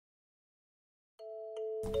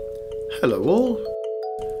Hello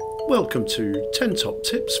all, welcome to 10 Top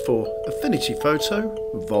Tips for Affinity Photo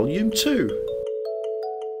Volume 2.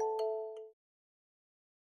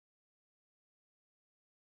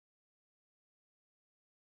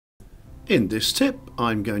 In this tip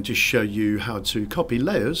I'm going to show you how to copy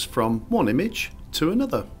layers from one image to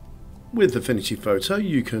another. With Affinity Photo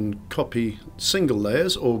you can copy single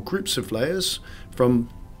layers or groups of layers from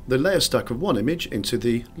the layer stack of one image into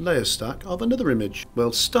the layer stack of another image.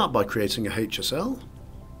 We'll start by creating a HSL.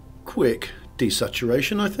 Quick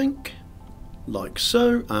desaturation, I think, like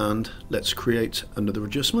so, and let's create another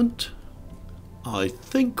adjustment. I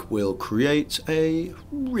think we'll create a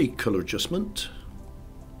recolor adjustment.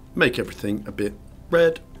 Make everything a bit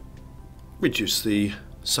red, reduce the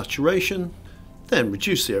saturation, then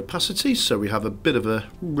reduce the opacity so we have a bit of a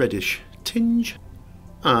reddish tinge,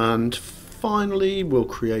 and finally we'll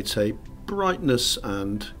create a brightness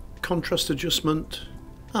and contrast adjustment,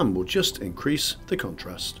 and we'll just increase the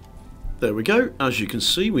contrast. There we go. As you can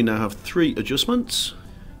see, we now have 3 adjustments.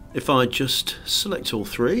 If I just select all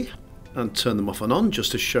 3 and turn them off and on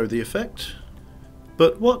just to show the effect.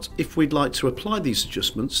 But what if we'd like to apply these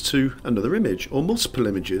adjustments to another image or multiple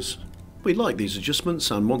images? We like these adjustments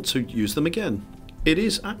and want to use them again. It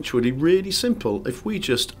is actually really simple. If we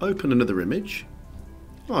just open another image,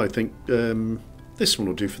 I think this one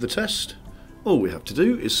will do for the test. All we have to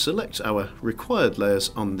do is select our required layers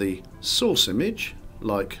on the source image,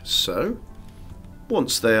 like so.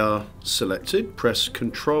 Once they are selected, press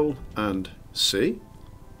Ctrl and C.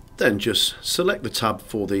 Then just select the tab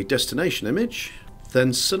for the destination image.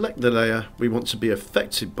 Then select the layer we want to be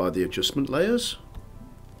affected by the adjustment layers.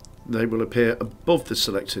 They will appear above the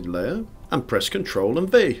selected layer, and press Ctrl and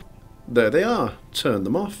V. There they are. Turn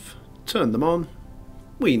them off, turn them on.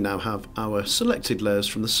 We now have our selected layers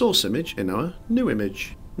from the source image in our new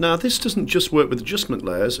image. Now this doesn't just work with adjustment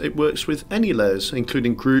layers, it works with any layers,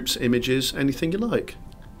 including groups, images, anything you like.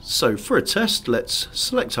 So for a test, let's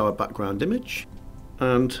select our background image,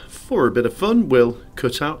 and for a bit of fun we'll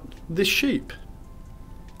cut out this sheep.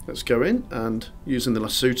 Let's go in and, using the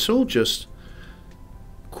lasso tool, just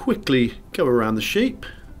quickly go around the sheep.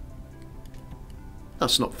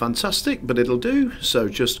 That's not fantastic, but it'll do, so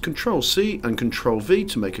just Ctrl C and Ctrl V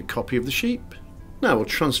to make a copy of the sheep. Now we'll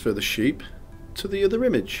transfer the sheep to the other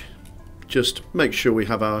image. Just make sure we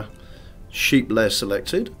have our sheep layer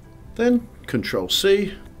selected, then Ctrl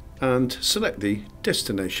C and select the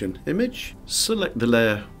destination image. Select the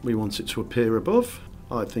layer we want it to appear above.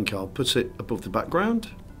 I think I'll put it above the background.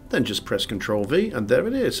 Then just press Ctrl V and there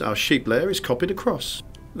it is, our sheep layer is copied across.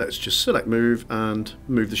 Let's just select move and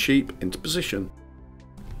move the sheep into position.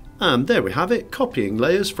 And there we have it, copying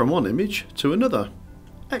layers from one image to another.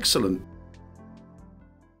 Excellent.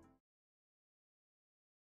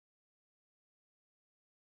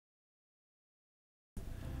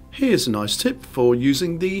 Here's a nice tip for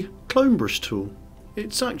using the clone brush tool.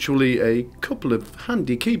 It's actually a couple of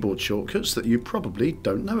handy keyboard shortcuts that you probably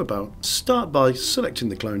don't know about. Start by selecting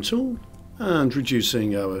the clone tool and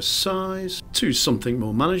reducing our size to something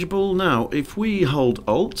more manageable. Now if we hold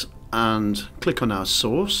Alt and click on our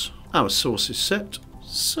source is set,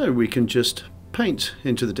 so we can just paint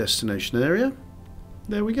into the destination area.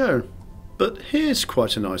 There we go. But here's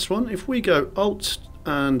quite a nice one. If we go Alt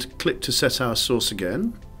and click to set our source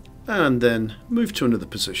again, and then move to another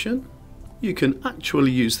position, you can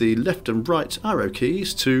actually use the left and right arrow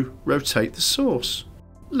keys to rotate the source.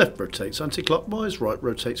 Left rotates anti-clockwise, right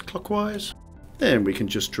rotates clockwise. Then we can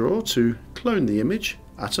just draw to clone the image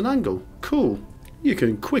at an angle. Cool. You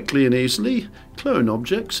can quickly and easily clone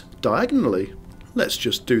objects diagonally. Let's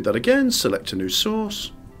just do that again. Select a new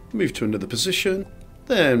source, move to another position,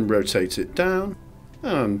 then rotate it down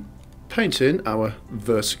and paint in our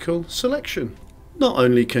vertical selection. Not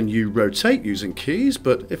only can you rotate using keys,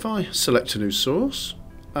 but if I select a new source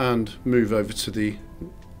and move over to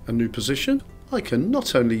a new position, I can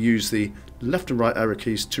not only use the left and right arrow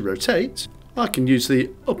keys to rotate, I can use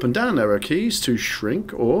the up and down arrow keys to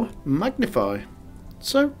shrink or magnify.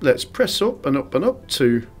 So let's press up and up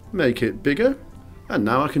to make it bigger, and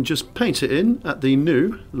now I can just paint it in at the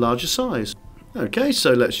new larger size. Okay,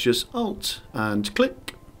 so let's just Alt and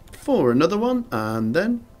click for another one, and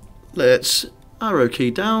then let's arrow key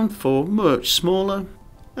down for much smaller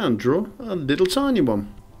and draw a little tiny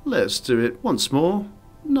one. Let's do it once more,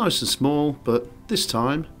 nice and small, but this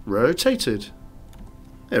time rotated.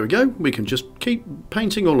 There we go, we can just keep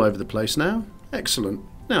painting all over the place now. Excellent.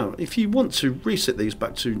 Now if you want to reset these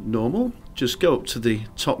back to normal, just go up to the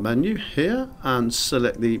top menu here and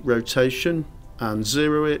select the rotation and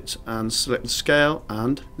 0 it, and select the scale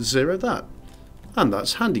and 0 that. And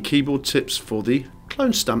that's handy keyboard tips for the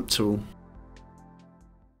clone stamp tool.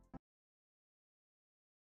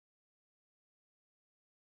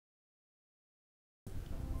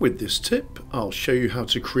 With this tip, I'll show you how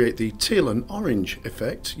to create the teal and orange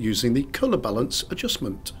effect using the colour balance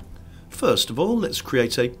adjustment. First of all, let's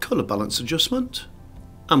create a colour balance adjustment,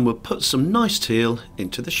 and we'll put some nice teal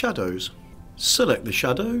into the shadows. Select the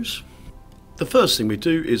shadows. The first thing we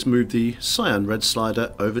do is move the cyan red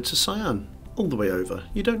slider over to cyan, all the way over.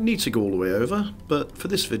 You don't need to go all the way over, but for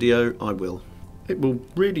this video I will. It will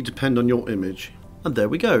really depend on your image. And there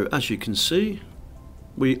we go, as you can see,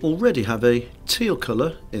 we already have a teal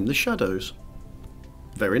colour in the shadows.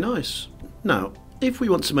 Very nice. Now, if we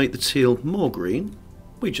want to make the teal more green,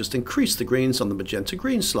 we just increase the greens on the magenta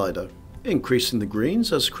green slider. Increasing the greens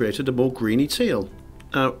has created a more greeny teal.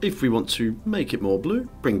 Now, if we want to make it more blue,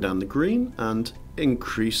 bring down the green and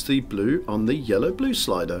increase the blue on the yellow blue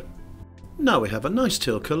slider. Now we have a nice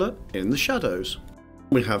teal colour in the shadows.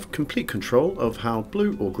 We have complete control of how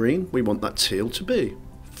blue or green we want that teal to be.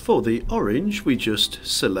 For the orange, we just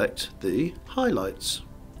select the highlights.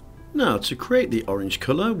 Now, to create the orange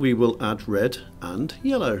colour, we will add red and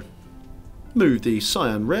yellow. Move the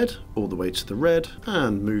cyan red all the way to the red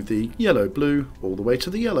and move the yellow blue all the way to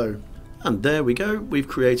the yellow. And there we go, we've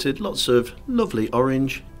created lots of lovely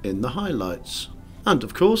orange in the highlights. And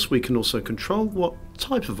of course, we can also control what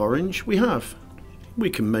type of orange we have. We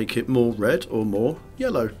can make it more red or more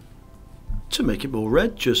yellow. To make it more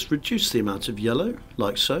red, just reduce the amount of yellow,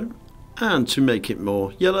 like so. And to make it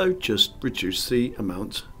more yellow, just reduce the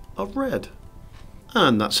amount of red.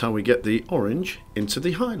 And that's how we get the orange into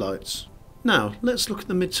the highlights. Now, let's look at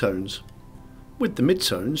the midtones. With the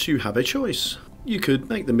midtones, you have a choice. You could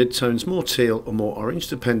make the midtones more teal or more orange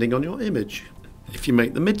depending on your image. If you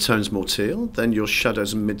make the midtones more teal, then your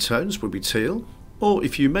shadows and midtones will be teal. Or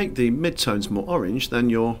if you make the midtones more orange, then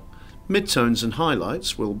your midtones and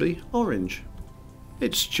highlights will be orange.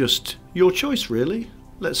 It's just your choice really.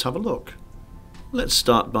 Let's have a look. Let's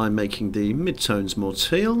start by making the midtones more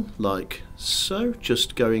teal, like so,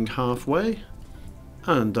 just going halfway.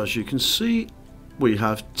 And as you can see, we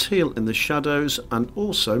have teal in the shadows and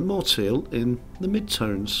also more teal in the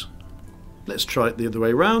midtones. Let's try it the other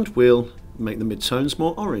way around. We'll make the midtones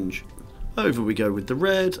more orange. Over we go with the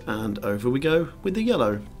red and over we go with the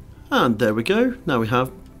yellow. And there we go. Now we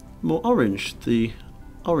have more orange. The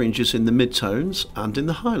orange is in the midtones and in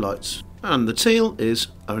the highlights. And the teal is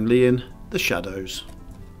only in the shadows.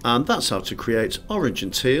 And that's how to create orange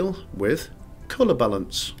and teal with colour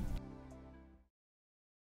balance.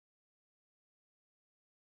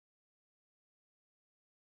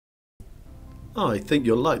 I think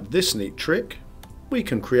you'll like this neat trick. We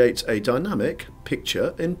can create a dynamic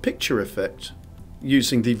picture-in-picture effect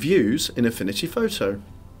using the views in Affinity Photo.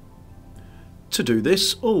 To do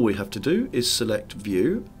this, all we have to do is select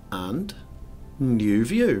View and New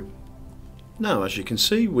View. Now, as you can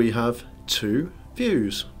see, we have two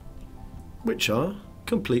views, which are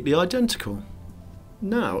completely identical.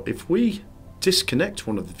 Now, if we disconnect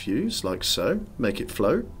one of the views, like so, make it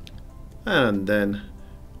float, and then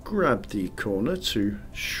grab the corner to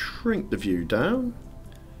shrink the view down,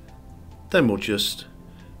 then we'll just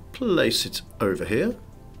place it over here.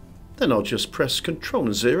 Then I'll just press Ctrl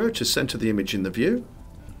and 0 to center the image in the view,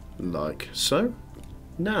 like so.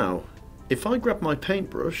 Now, if I grab my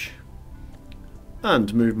paintbrush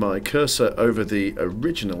and move my cursor over the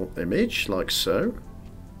original image, like so,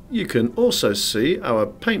 you can also see our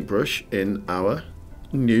paintbrush in our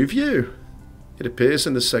new view. It appears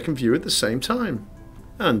in the second view at the same time.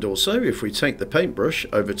 And also, if we take the paintbrush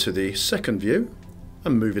over to the second view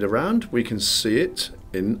and move it around, we can see it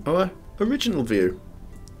in our original view.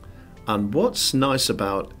 And what's nice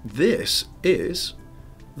about this is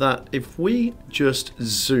that if we just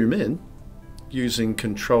zoom in using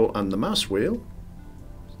Control and the mouse wheel,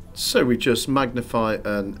 so we just magnify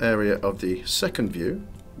an area of the second view,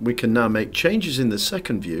 we can now make changes in the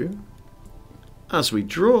second view. As we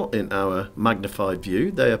draw in our magnified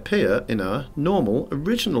view, they appear in our normal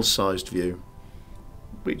original sized view,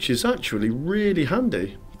 which is actually really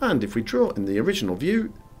handy. And if we draw in the original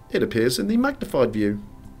view, it appears in the magnified view.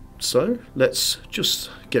 So let's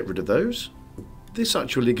just get rid of those. This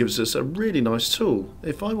actually gives us a really nice tool.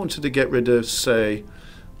 If I wanted to get rid of, say,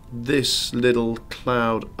 this little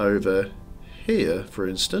cloud over here, for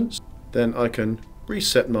instance, then I can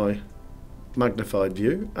reset my magnified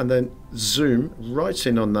view and then zoom right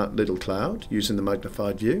in on that little cloud using the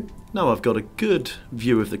magnified view. Now I've got a good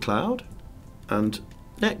view of the cloud, and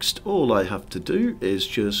next all I have to do is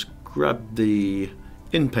just grab the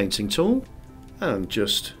inpainting tool and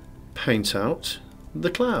just paint out the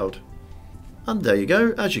cloud. And there you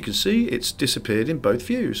go, as you can see, it's disappeared in both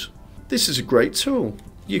views. This is a great tool.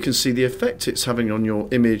 You can see the effect it's having on your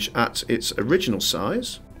image at its original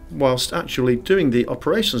size, whilst actually doing the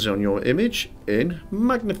operations on your image in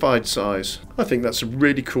magnified size. I think that's a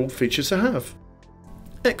really cool feature to have.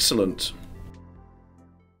 Excellent.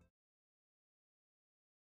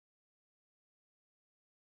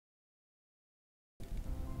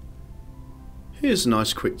 Here's a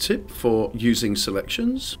nice quick tip for using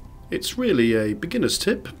selections. It's really a beginner's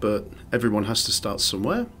tip, but everyone has to start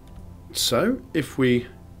somewhere. So if we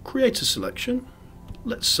create a selection,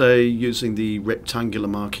 let's say using the rectangular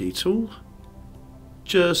marquee tool,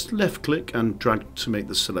 just left click and drag to make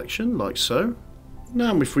the selection like so.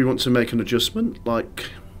 Now if we want to make an adjustment, like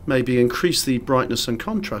maybe increase the brightness and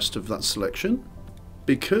contrast of that selection,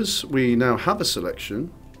 because we now have a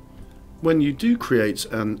selection, when you do create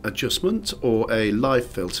an adjustment or a live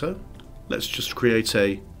filter, let's just create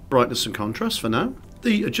a brightness and contrast for now.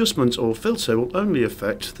 The adjustment or filter will only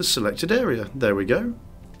affect the selected area. There we go.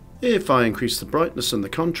 If I increase the brightness and the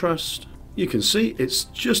contrast, you can see it's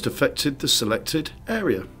just affected the selected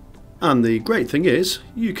area. And the great thing is,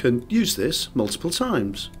 you can use this multiple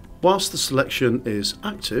times. Whilst the selection is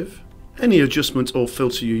active, any adjustment or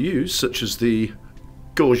filter you use, such as the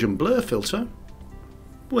Gaussian blur filter,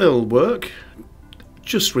 will work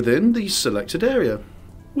just within the selected area,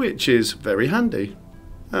 which is very handy.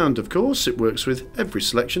 And of course it works with every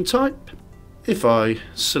selection type. If I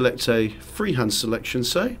select a freehand selection,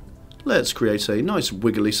 say, let's create a nice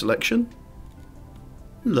wiggly selection,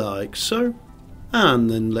 like so. And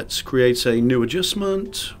then let's create a new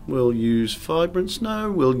adjustment. We'll use Vibrance, no,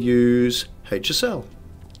 we'll use HSL.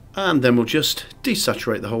 And then we'll just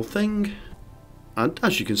desaturate the whole thing. And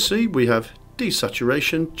as you can see, we have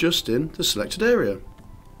desaturation just in the selected area.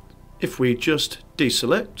 If we just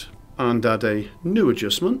deselect and add a new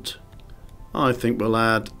adjustment, I think we'll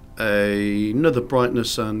add another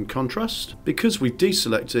brightness and contrast. Because we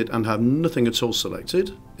deselected and have nothing at all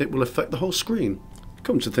selected, it will affect the whole screen.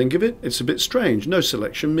 Come to think of it, it's a bit strange. No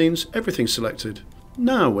selection means everything selected.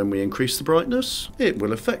 Now when we increase the brightness, it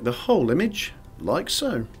will affect the whole image, like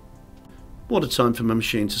so. What a time for my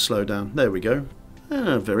machine to slow down. There we go.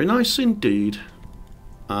 Very nice indeed.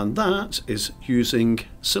 And that is using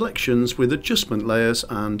selections with adjustment layers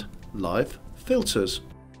and live filters.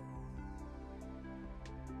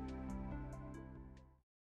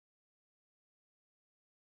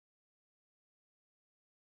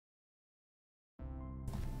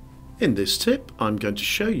 In this tip, I'm going to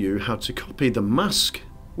show you how to copy the mask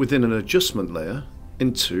within an adjustment layer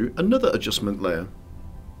into another adjustment layer.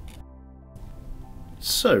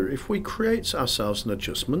 So if we create ourselves an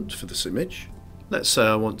adjustment for this image, let's say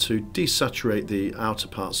I want to desaturate the outer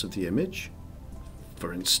parts of the image.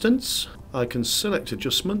 For instance, I can select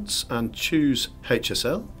adjustments and choose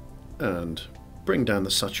HSL and bring down the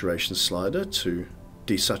saturation slider to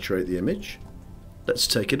desaturate the image. Let's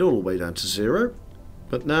take it all the way down to 0.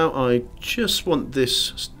 But now I just want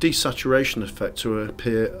this desaturation effect to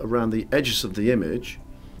appear around the edges of the image.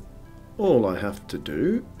 All I have to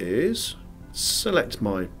do is select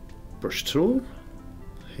my brush tool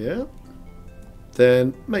here,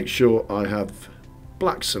 then make sure I have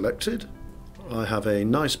black selected. I have a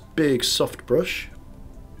nice big soft brush,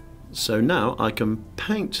 so now I can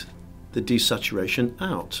paint the desaturation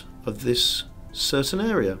out of this certain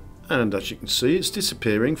area, and as you can see it's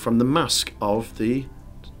disappearing from the mask of the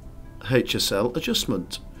HSL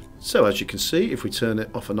adjustment. So as you can see, if we turn it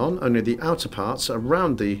off and on, only the outer parts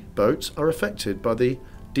around the boat are affected by the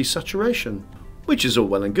desaturation, which is all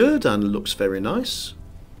well and good and looks very nice.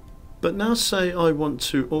 But now say I want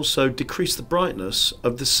to also decrease the brightness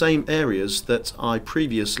of the same areas that I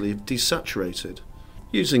previously desaturated.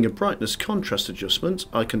 Using a brightness contrast adjustment,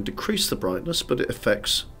 I can decrease the brightness, but it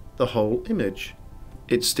affects the whole image.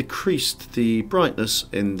 It's decreased the brightness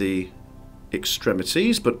in the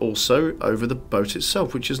extremities, but also over the boat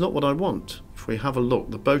itself, which is not what I want. If we have a look,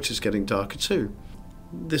 the boat is getting darker too.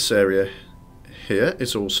 This area here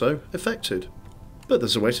is also affected. But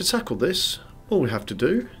there's a way to tackle this. All we have to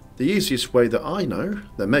do, the easiest way that I know,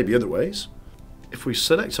 there may be other ways, if we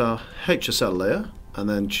select our HSL layer and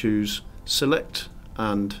then choose select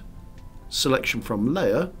and selection from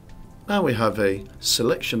layer, now we have a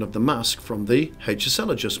selection of the mask from the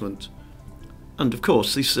HSL adjustment. And of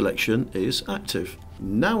course the selection is active.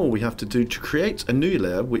 Now all we have to do to create a new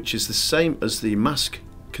layer, which is the same as the mask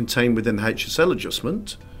contained within the HSL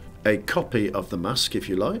adjustment, a copy of the mask if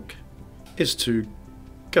you like, is to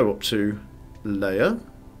go up to layer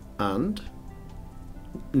and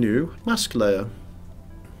new mask layer.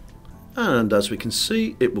 And as we can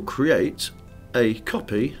see, it will create a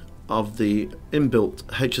copy of the inbuilt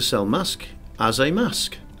HSL mask as a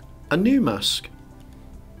mask, a new mask.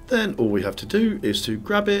 Then all we have to do is to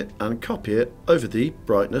grab it and copy it over the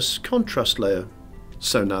brightness contrast layer.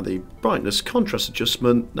 So now the brightness contrast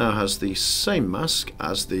adjustment now has the same mask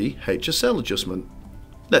as the HSL adjustment.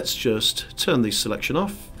 Let's just turn the selection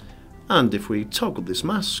off, and if we toggle this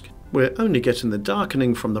mask, we're only getting the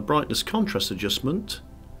darkening from the brightness contrast adjustment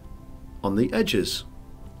on the edges.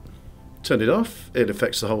 Turn it off, it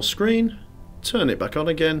affects the whole screen. Turn it back on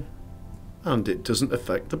again, and it doesn't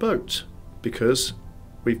affect the boat because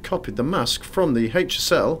we've copied the mask from the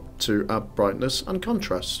HSL to our brightness and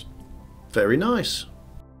contrast. Very nice.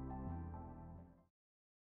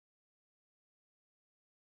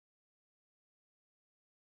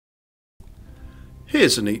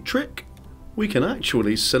 Here's a neat trick. We can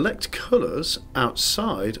actually select colours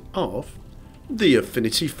outside of the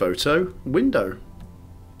Affinity photo window.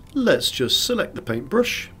 Let's just select the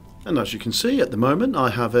paintbrush, and as you can see at the moment I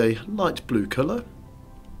have a light blue colour.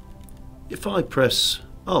 If I press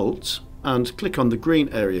Alt and click on the green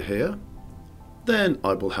area here, then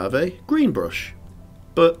I will have a green brush.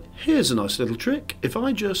 But here's a nice little trick. If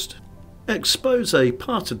I just expose a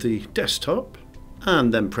part of the desktop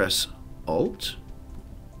and then press Alt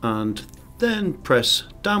and then press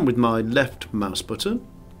down with my left mouse button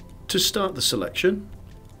to start the selection,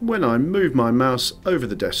 when I move my mouse over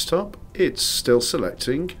the desktop, it's still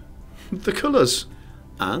selecting the colours.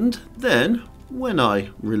 And then when I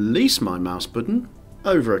release my mouse button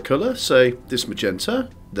over a colour, say this magenta,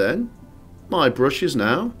 then my brush is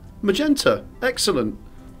now magenta. Excellent.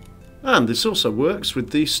 And this also works with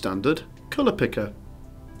the standard colour picker.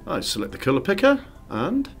 I select the colour picker,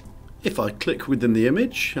 and if I click within the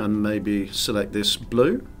image and maybe select this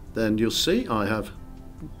blue, then you'll see I have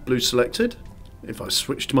blue selected. If I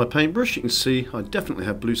switch to my paintbrush, you can see I definitely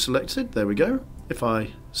have blue selected. There we go. If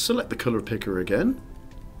I select the colour picker again,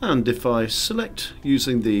 and if I select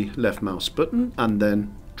using the left mouse button and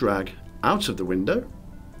then drag out of the window,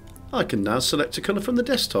 I can now select a colour from the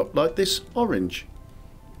desktop like this orange.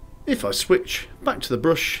 If I switch back to the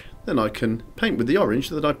brush, then I can paint with the orange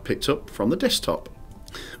that I picked up from the desktop.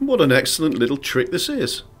 What an excellent little trick this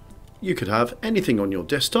is. You could have anything on your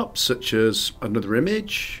desktop, such as another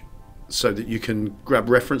image, so that you can grab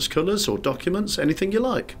reference colours or documents, anything you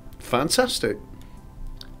like. Fantastic.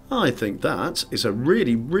 I think that is a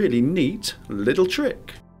really, really neat little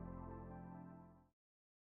trick.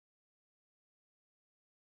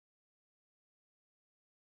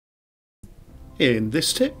 In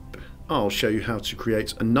this tip, I'll show you how to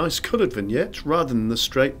create a nice coloured vignette rather than the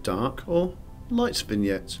straight dark or light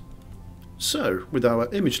vignette. So, with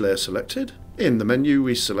our image layer selected, in the menu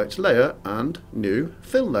we select Layer and New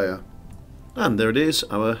Fill Layer. And there it is,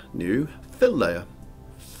 our new fill layer.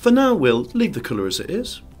 For now we'll leave the colour as it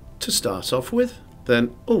is. To start off with,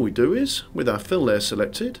 then all we do is, with our fill layer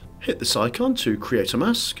selected, hit this icon to create a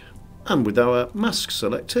mask, and with our mask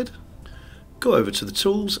selected, go over to the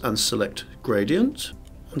tools and select Gradient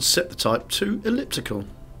and set the type to elliptical.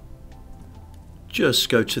 Just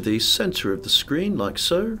go to the centre of the screen like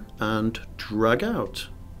so and drag out.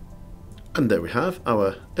 And there we have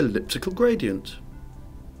our elliptical gradient.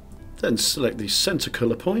 Then select the centre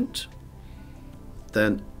colour point.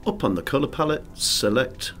 Then up on the colour palette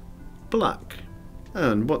select black.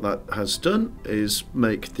 And what that has done is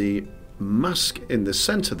make the mask in the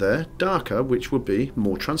centre there darker, which would be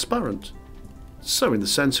more transparent. So in the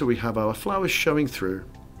centre we have our flowers showing through.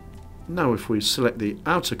 Now if we select the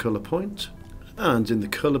outer colour point and in the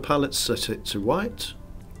colour palette set it to white,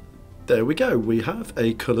 there we go, we have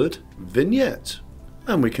a coloured vignette.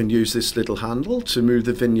 And we can use this little handle to move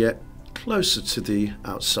the vignette closer to the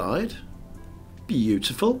outside.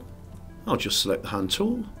 Beautiful. I'll just select the hand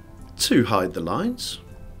tool to hide the lines.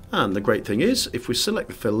 And the great thing is, if we select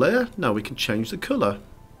the fill layer, now we can change the colour.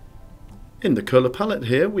 In the colour palette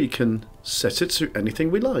here we can set it to anything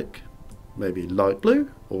we like. Maybe light blue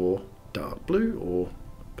or dark blue or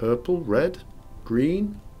purple, red,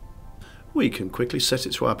 green. We can quickly set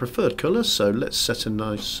it to our preferred colour, so let's set a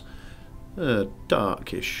nice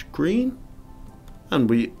darkish green. And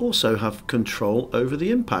we also have control over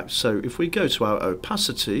the impact, so if we go to our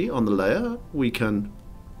opacity on the layer, we can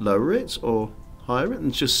lower it or higher it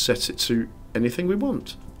and just set it to anything we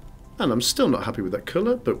want. And I'm still not happy with that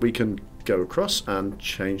colour, but we can go across and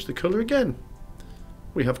change the colour again.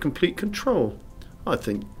 We have complete control. I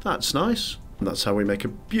think that's nice. And that's how we make a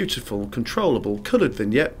beautiful, controllable coloured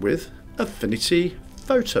vignette with Affinity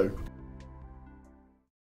Photo.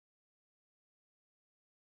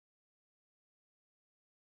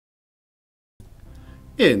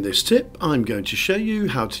 In this tip, I'm going to show you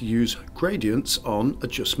how to use gradients on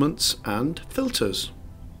adjustments and filters.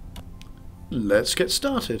 Let's get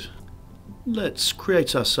started. Let's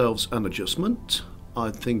create ourselves an adjustment.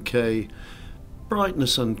 I think a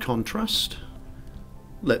brightness and contrast.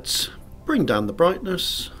 Let's bring down the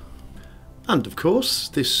brightness. And of course,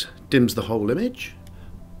 this dims the whole image.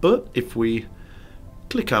 But if we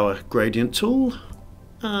click our gradient tool,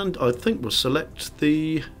 and I think we'll select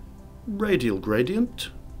the radial gradient,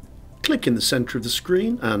 click in the center of the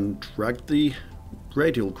screen and drag the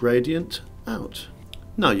radial gradient out.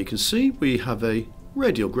 Now you can see we have a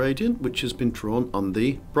radial gradient which has been drawn on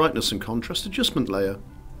the brightness and contrast adjustment layer.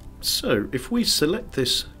 So if we select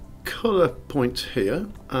this color point here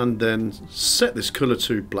and then set this color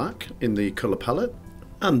to black in the color palette,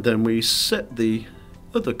 and then we set the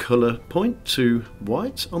other color point to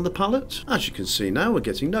white on the palette, as you can see now we're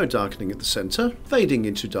getting no darkening at the center, fading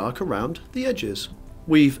into dark around the edges.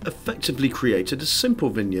 We've effectively created a simple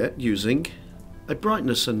vignette using a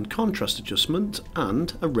brightness and contrast adjustment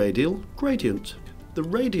and a radial gradient. The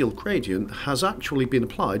radial gradient has actually been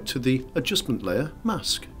applied to the adjustment layer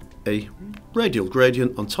mask. A radial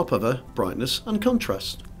gradient on top of a brightness and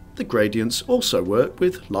contrast. The gradients also work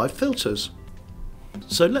with live filters.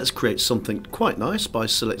 So let's create something quite nice by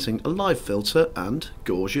selecting a live filter and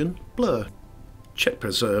Gaussian blur. Check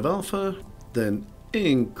preserve alpha, then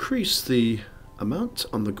increase the amount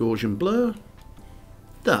on the Gaussian blur.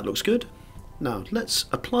 That looks good. Now let's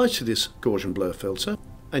apply to this Gaussian blur filter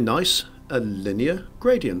a nice linear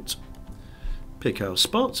gradient. Pick our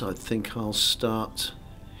spot. I think I'll start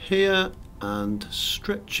here and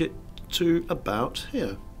stretch it to about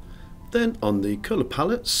here. Then on the color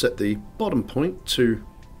palette, set the bottom point to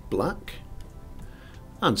black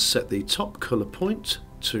and set the top color point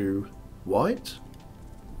to white.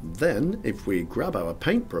 Then if we grab our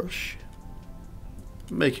paintbrush,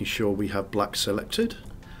 making sure we have black selected,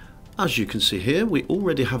 as you can see here we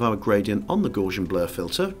already have our gradient on the Gaussian blur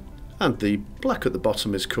filter, and the black at the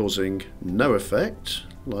bottom is causing no effect,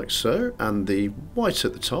 like so, and the white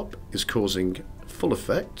at the top is causing full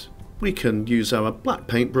effect. We can use our black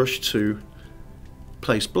paintbrush to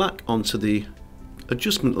place black onto the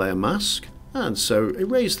adjustment layer mask, and so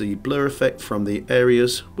erase the blur effect from the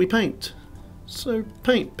areas we paint. So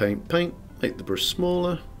paint, paint, paint, make the brush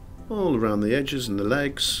smaller, all around the edges and the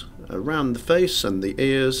legs, around the face and the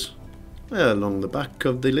ears, along the back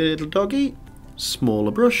of the little doggy.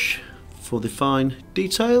 Smaller brush for the fine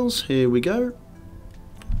details, here we go.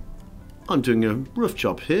 I'm doing a rough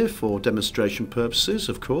job here for demonstration purposes.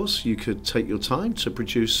 Of course, you could take your time to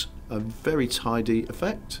produce a very tidy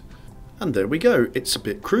effect. And there we go. It's a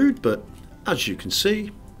bit crude, but as you can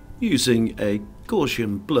see, using a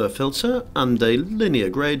Gaussian blur filter and a linear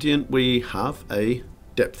gradient, we have a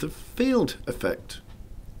depth of field effect.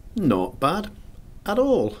 Not bad at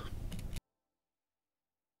all.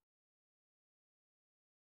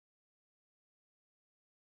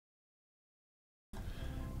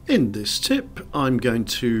 In this tip, I'm going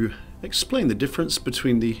to explain the difference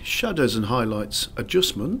between the shadows and highlights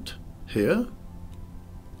adjustment here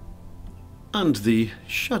and the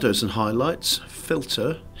shadows and highlights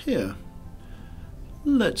filter here.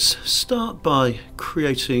 Let's start by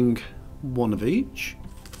creating one of each.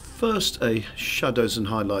 First a shadows and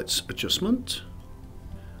highlights adjustment,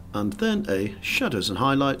 and then a shadows and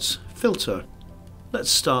highlights filter.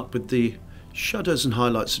 Let's start with the shadows and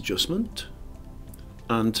highlights adjustment.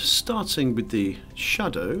 And starting with the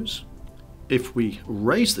shadows, if we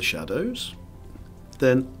raise the shadows,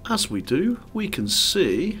 then as we do, we can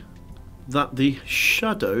see that the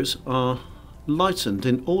shadows are lightened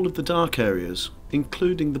in all of the dark areas,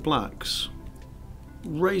 including the blacks.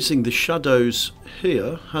 Raising the shadows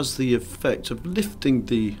here has the effect of lifting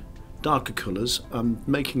the darker colours and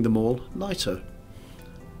making them all lighter.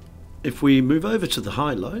 If we move over to the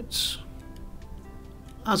highlights,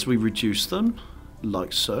 as we reduce them,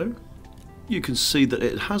 like so, you can see that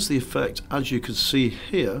it has the effect as you can see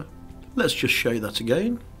here. Let's just show you that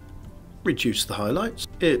again. Reduce the highlights.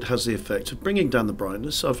 It has the effect of bringing down the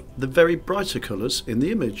brightness of the very brighter colours in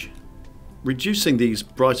the image. Reducing these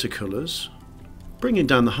brighter colours, bringing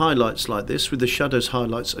down the highlights like this with the shadows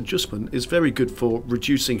highlights adjustment is very good for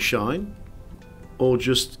reducing shine or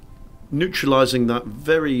just neutralising that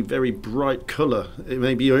very bright colour.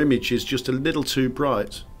 Maybe your image is just a little too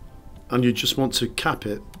bright and you just want to cap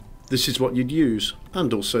it. This is what you'd use,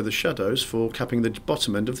 and also the shadows for capping the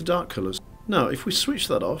bottom end of the dark colours. Now if we switch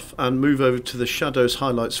that off and move over to the shadows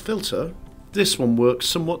highlights filter, this one works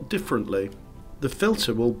somewhat differently. The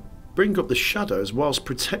filter will bring up the shadows whilst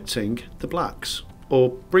protecting the blacks, or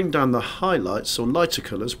bring down the highlights or lighter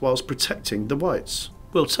colours whilst protecting the whites.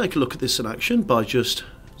 We'll take a look at this in action by just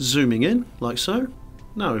zooming in like so.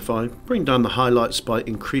 Now if I bring down the highlights by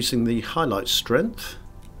increasing the highlight strength,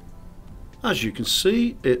 as you can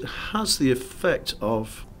see it has the effect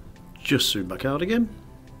of, just zoom back out again,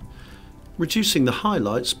 reducing the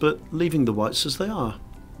highlights but leaving the whites as they are.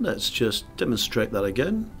 Let's just demonstrate that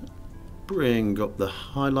again. Bring up the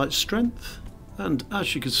highlight strength, and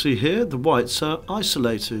as you can see here the whites are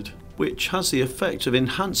isolated, which has the effect of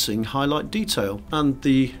enhancing highlight detail, and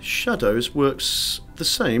the shadows works the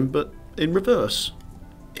same but in reverse.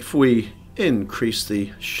 If we increase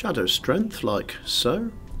the shadow strength like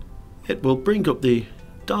so, it will bring up the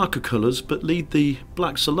darker colours but leave the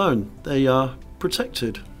blacks alone. They are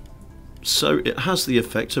protected. So it has the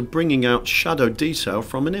effect of bringing out shadow detail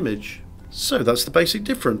from an image. So that's the basic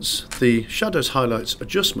difference. The shadows highlights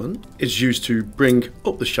adjustment is used to bring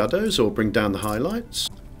up the shadows or bring down the highlights,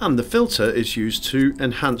 and the filter is used to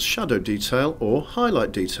enhance shadow detail or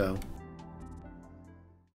highlight detail.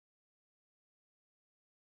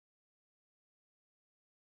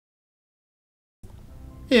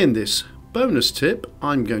 In this bonus tip,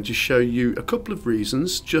 I'm going to show you a couple of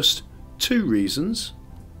reasons, just 2 reasons,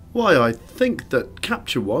 why I think that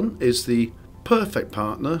Capture One is the perfect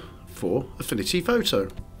partner for Affinity Photo.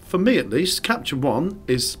 For me at least, Capture One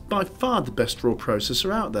is by far the best RAW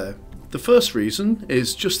processor out there. The first reason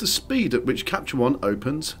is just the speed at which Capture One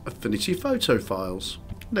opens Affinity Photo files.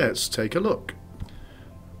 Let's take a look.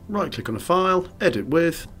 Right click on a file, edit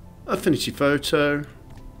with, Affinity Photo.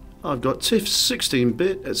 I've got TIFF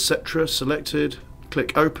 16-bit, etc. selected.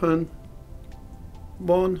 Click open.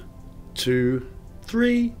 1, 2,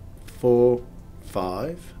 3, 4,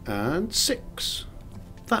 5 and 6.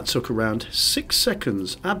 That took around 6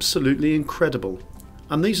 seconds. Absolutely incredible.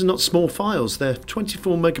 And these are not small files, they're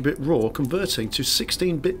 24 megabit RAW converting to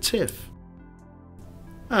 16-bit TIFF.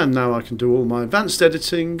 And now I can do all my advanced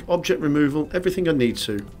editing, object removal, everything I need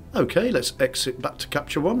to. Okay, let's exit back to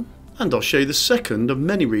Capture One. And I'll show you the second of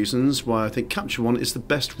many reasons why I think Capture One is the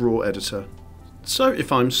best RAW editor. So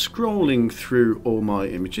if I'm scrolling through all my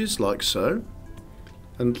images like so,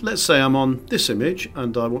 and let's say I'm on this image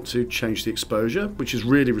and I want to change the exposure, which is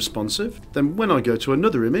really responsive, then when I go to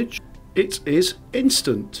another image, it is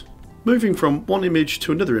instant. Moving from one image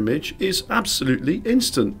to another image is absolutely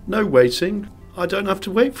instant. No waiting. I don't have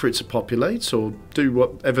to wait for it to populate or do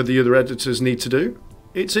whatever the other editors need to do.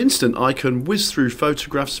 It's instant. I can whiz through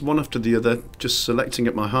photographs one after the other, just selecting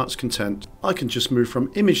at my heart's content. I can just move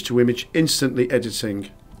from image to image, instantly editing.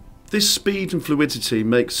 This speed and fluidity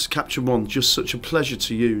makes Capture One just such a pleasure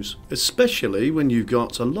to use, especially when you've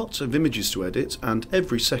got a lot of images to edit and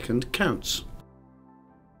every second counts.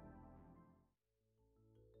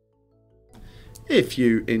 If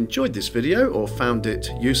you enjoyed this video or found it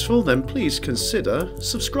useful, then please consider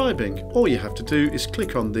subscribing. All you have to do is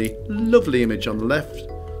click on the lovely image on the left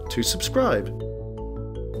to subscribe.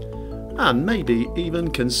 And maybe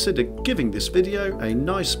even consider giving this video a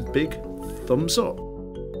nice big thumbs up.